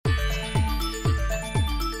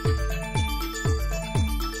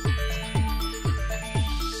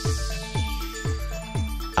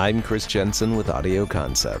I'm Chris Jensen with Audio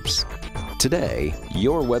Concepts. Today,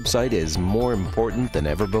 your website is more important than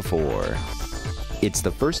ever before. It's the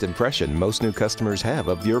first impression most new customers have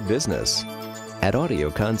of your business. At Audio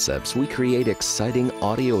Concepts, we create exciting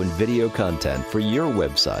audio and video content for your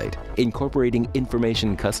website, incorporating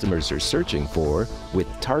information customers are searching for with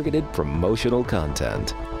targeted promotional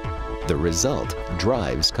content. The result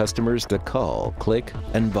drives customers to call, click,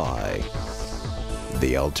 and buy.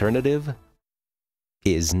 The alternative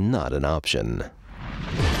is not an option.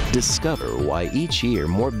 Discover why each year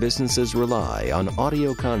more businesses rely on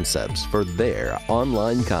Audio Concepts for their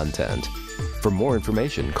online content. For more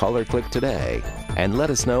information, call or click today and let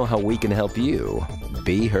us know how we can help you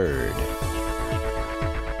be heard.